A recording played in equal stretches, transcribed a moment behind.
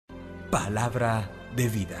Palabra de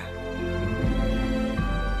vida.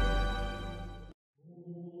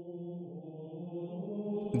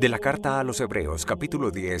 De la carta a los Hebreos,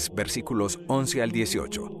 capítulo 10, versículos 11 al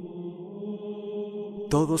 18.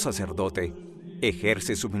 Todo sacerdote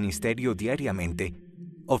ejerce su ministerio diariamente,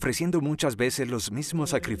 ofreciendo muchas veces los mismos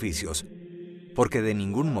sacrificios, porque de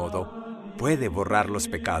ningún modo puede borrar los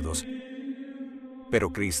pecados.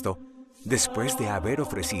 Pero Cristo, después de haber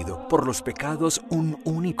ofrecido por los pecados un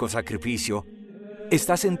único sacrificio,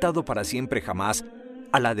 está sentado para siempre jamás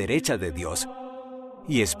a la derecha de Dios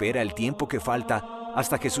y espera el tiempo que falta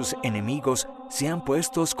hasta que sus enemigos sean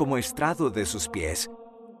puestos como estrado de sus pies.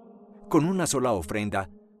 Con una sola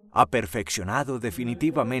ofrenda, ha perfeccionado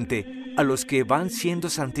definitivamente a los que van siendo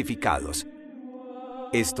santificados.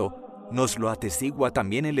 Esto nos lo atestigua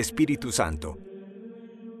también el Espíritu Santo.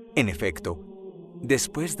 En efecto,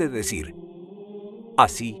 después de decir,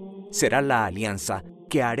 así será la alianza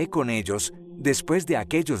que haré con ellos después de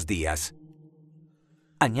aquellos días,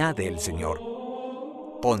 añade el Señor,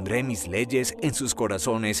 pondré mis leyes en sus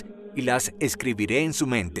corazones y las escribiré en su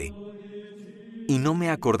mente, y no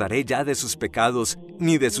me acordaré ya de sus pecados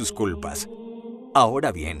ni de sus culpas.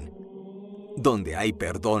 Ahora bien, donde hay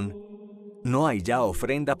perdón, no hay ya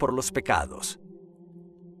ofrenda por los pecados.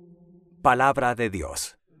 Palabra de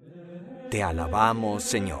Dios. Te alabamos,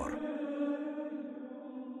 Señor.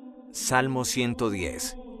 Salmo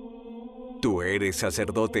 110. Tú eres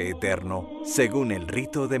sacerdote eterno, según el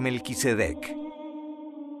rito de Melquisedec.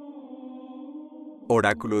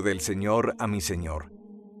 Oráculo del Señor a mi Señor.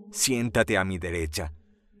 Siéntate a mi derecha,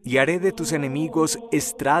 y haré de tus enemigos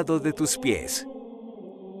estrado de tus pies.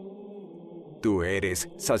 Tú eres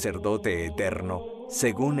sacerdote eterno,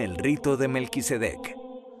 según el rito de Melquisedec.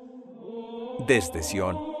 Desde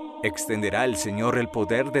Sión, extenderá el Señor el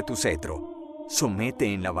poder de tu cetro.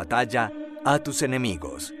 Somete en la batalla a tus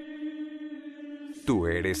enemigos. Tú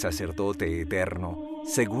eres sacerdote eterno,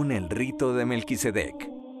 según el rito de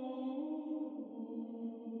Melquisedec.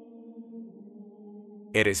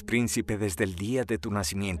 Eres príncipe desde el día de tu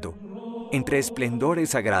nacimiento, entre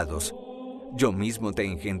esplendores sagrados. Yo mismo te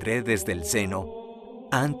engendré desde el seno,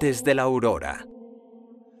 antes de la aurora.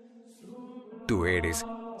 Tú eres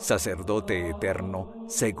sacerdote eterno,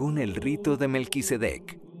 según el rito de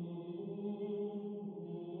Melquisedec.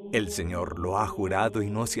 El Señor lo ha jurado y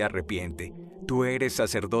no se arrepiente. Tú eres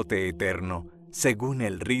sacerdote eterno, según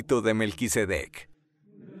el rito de Melquisedec.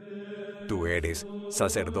 Tú eres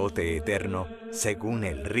sacerdote eterno, según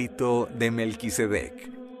el rito de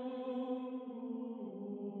Melquisedec.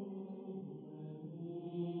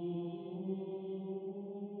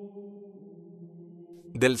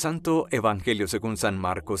 Del Santo Evangelio según San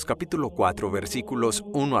Marcos, capítulo 4, versículos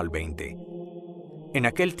 1 al 20. En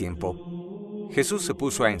aquel tiempo, Jesús se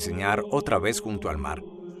puso a enseñar otra vez junto al mar.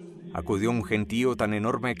 Acudió un gentío tan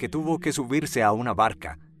enorme que tuvo que subirse a una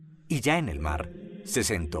barca, y ya en el mar se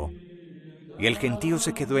sentó. Y el gentío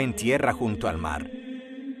se quedó en tierra junto al mar.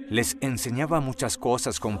 Les enseñaba muchas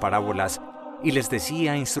cosas con parábolas y les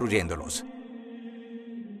decía instruyéndolos: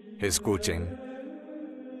 Escuchen.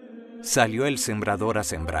 Salió el sembrador a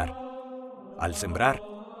sembrar. Al sembrar,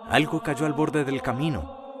 algo cayó al borde del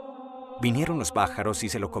camino. Vinieron los pájaros y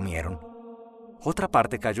se lo comieron. Otra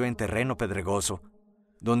parte cayó en terreno pedregoso,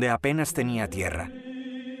 donde apenas tenía tierra.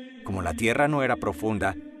 Como la tierra no era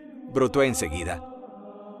profunda, brotó enseguida.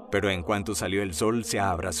 Pero en cuanto salió el sol se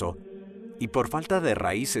abrasó, y por falta de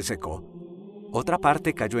raíz se secó. Otra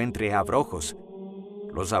parte cayó entre abrojos.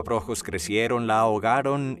 Los abrojos crecieron, la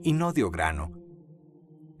ahogaron y no dio grano.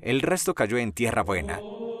 El resto cayó en tierra buena.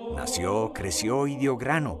 Nació, creció y dio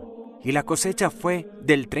grano. Y la cosecha fue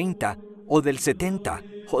del 30, o del 70,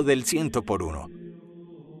 o del 100 por uno.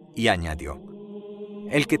 Y añadió: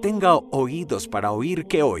 El que tenga oídos para oír,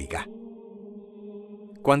 que oiga.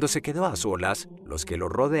 Cuando se quedó a solas, los que lo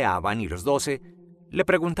rodeaban y los 12 le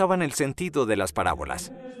preguntaban el sentido de las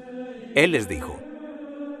parábolas. Él les dijo: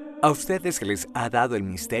 A ustedes se les ha dado el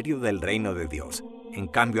misterio del reino de Dios. En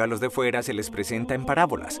cambio, a los de fuera se les presenta en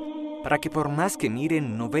parábolas, para que por más que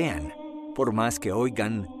miren no vean, por más que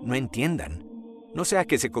oigan no entiendan, no sea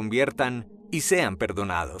que se conviertan y sean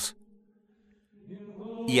perdonados.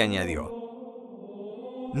 Y añadió: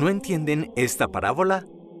 ¿No entienden esta parábola?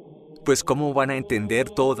 Pues ¿cómo van a entender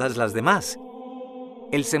todas las demás?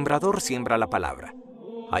 El sembrador siembra la palabra.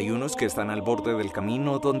 Hay unos que están al borde del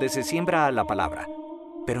camino donde se siembra la palabra,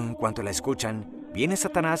 pero en cuanto la escuchan, viene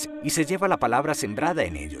Satanás y se lleva la palabra sembrada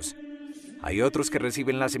en ellos. Hay otros que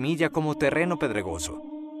reciben la semilla como terreno pedregoso.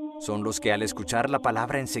 Son los que al escuchar la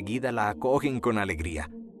palabra enseguida la acogen con alegría,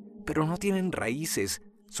 pero no tienen raíces,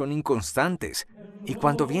 son inconstantes, y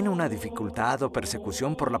cuando viene una dificultad o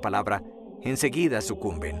persecución por la palabra, enseguida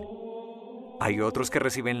sucumben. Hay otros que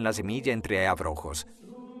reciben la semilla entre abrojos.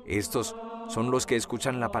 Estos son los que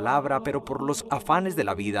escuchan la palabra, pero por los afanes de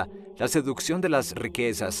la vida, la seducción de las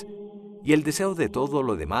riquezas y el deseo de todo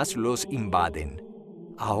lo demás los invaden,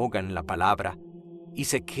 ahogan la palabra y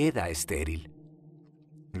se queda estéril.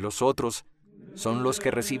 Los otros son los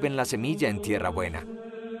que reciben la semilla en tierra buena.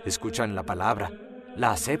 Escuchan la palabra,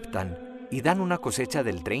 la aceptan y dan una cosecha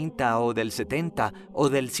del 30 o del 70 o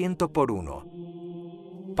del 100 por uno.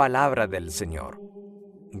 Palabra del Señor.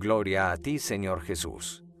 Gloria a ti, Señor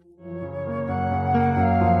Jesús.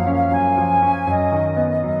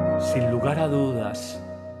 Sin lugar a dudas,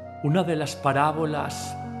 una de las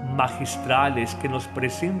parábolas magistrales que nos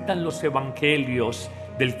presentan los evangelios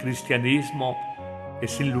del cristianismo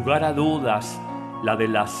es sin lugar a dudas la de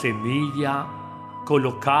la semilla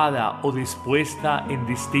colocada o dispuesta en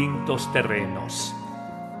distintos terrenos.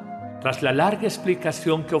 Tras la larga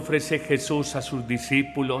explicación que ofrece Jesús a sus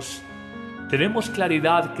discípulos, tenemos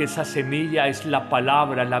claridad que esa semilla es la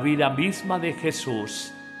palabra, la vida misma de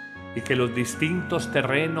Jesús, y que los distintos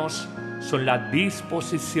terrenos son la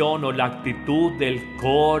disposición o la actitud del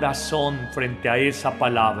corazón frente a esa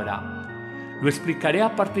palabra. Lo explicaré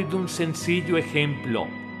a partir de un sencillo ejemplo.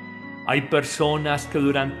 Hay personas que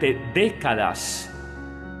durante décadas,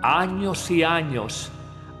 años y años,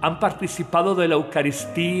 han participado de la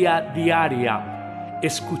Eucaristía diaria,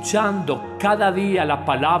 escuchando cada día la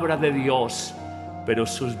palabra de Dios, pero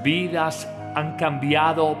sus vidas han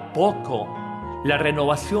cambiado poco. La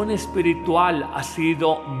renovación espiritual ha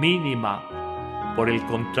sido mínima. Por el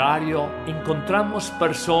contrario, encontramos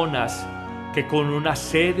personas que con una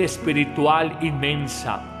sed espiritual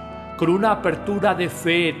inmensa, con una apertura de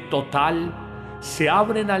fe total, se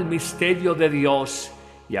abren al misterio de Dios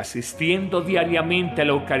y asistiendo diariamente a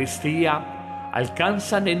la Eucaristía,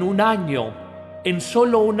 alcanzan en un año, en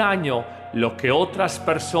solo un año, lo que otras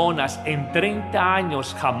personas en 30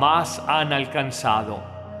 años jamás han alcanzado.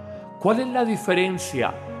 ¿Cuál es la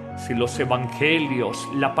diferencia? Si los evangelios,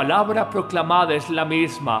 la palabra proclamada es la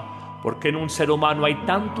misma, ¿por qué en un ser humano hay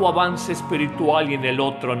tanto avance espiritual y en el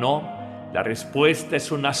otro no? La respuesta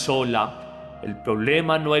es una sola. El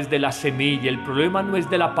problema no es de la semilla, el problema no es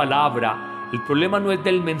de la palabra, el problema no es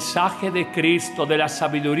del mensaje de Cristo, de la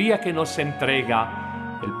sabiduría que nos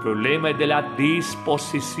entrega. El problema es de la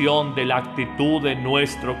disposición, de la actitud de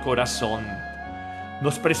nuestro corazón.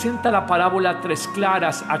 Nos presenta la parábola tres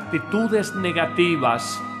claras actitudes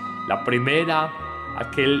negativas. La primera,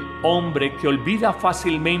 aquel hombre que olvida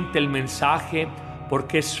fácilmente el mensaje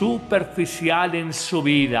porque es superficial en su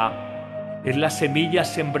vida. Es la semilla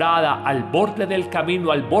sembrada al borde del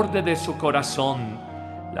camino, al borde de su corazón.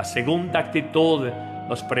 La segunda actitud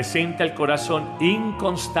nos presenta el corazón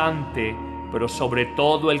inconstante, pero sobre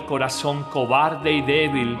todo el corazón cobarde y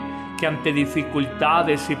débil, que ante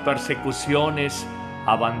dificultades y persecuciones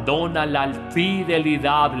abandona la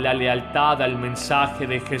fidelidad, la lealtad al mensaje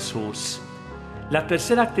de Jesús. La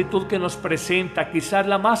tercera actitud que nos presenta, quizás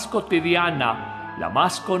la más cotidiana, la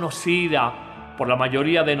más conocida por la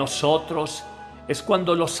mayoría de nosotros, es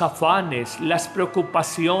cuando los afanes, las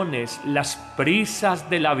preocupaciones, las prisas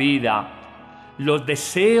de la vida, los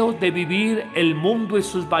deseos de vivir el mundo y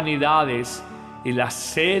sus vanidades, y la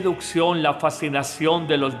seducción, la fascinación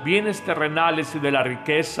de los bienes terrenales y de la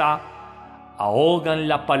riqueza, ahogan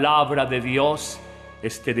la palabra de Dios,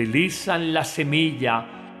 esterilizan la semilla,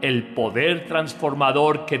 el poder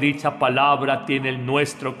transformador que dicha palabra tiene en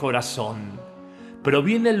nuestro corazón. Pero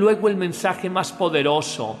viene luego el mensaje más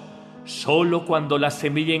poderoso. Solo cuando la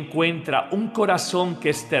semilla encuentra un corazón que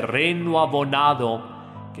es terreno abonado,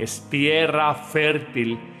 que es tierra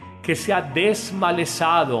fértil, que se ha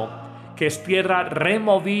desmalezado, que es tierra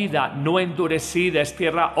removida, no endurecida, es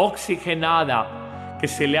tierra oxigenada, que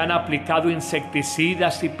se le han aplicado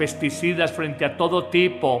insecticidas y pesticidas frente a todo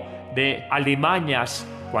tipo de alimañas.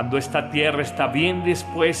 Cuando esta tierra está bien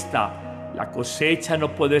dispuesta, la cosecha no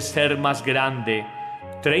puede ser más grande.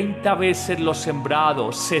 30 veces lo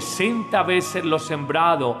sembrado, 60 veces lo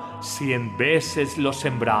sembrado, 100 veces lo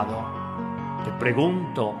sembrado. Te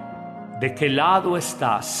pregunto, ¿de qué lado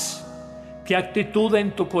estás? ¿Qué actitud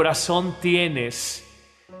en tu corazón tienes?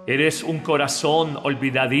 ¿Eres un corazón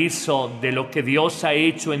olvidadizo de lo que Dios ha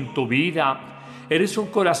hecho en tu vida? ¿Eres un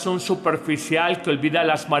corazón superficial que olvida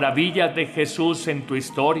las maravillas de Jesús en tu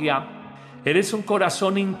historia? ¿Eres un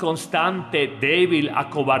corazón inconstante, débil,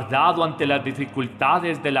 acobardado ante las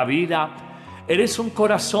dificultades de la vida? ¿Eres un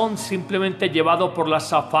corazón simplemente llevado por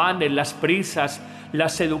las afanes, las prisas,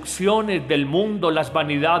 las seducciones del mundo, las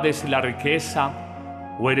vanidades y la riqueza?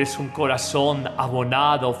 ¿O eres un corazón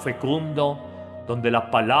abonado, fecundo, donde la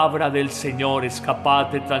palabra del Señor es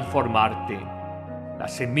capaz de transformarte. La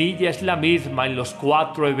semilla es la misma en los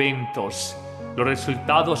 4 eventos. Los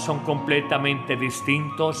resultados son completamente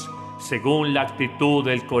distintos según la actitud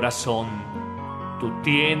del corazón. Tú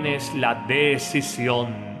tienes la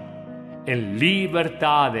decisión. En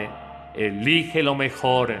libertad, elige lo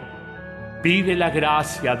mejor. Pide la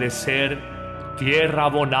gracia de ser tierra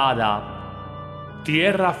abonada,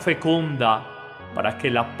 tierra fecunda, para que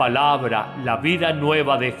la palabra, la vida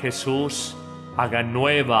nueva de Jesús, haga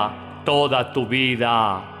nueva toda tu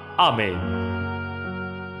vida. Amén.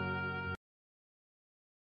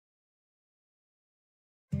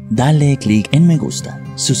 Dale clic en me gusta,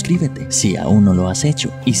 suscríbete si aún no lo has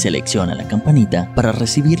hecho y selecciona la campanita para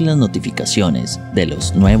recibir las notificaciones de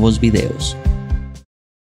los nuevos videos.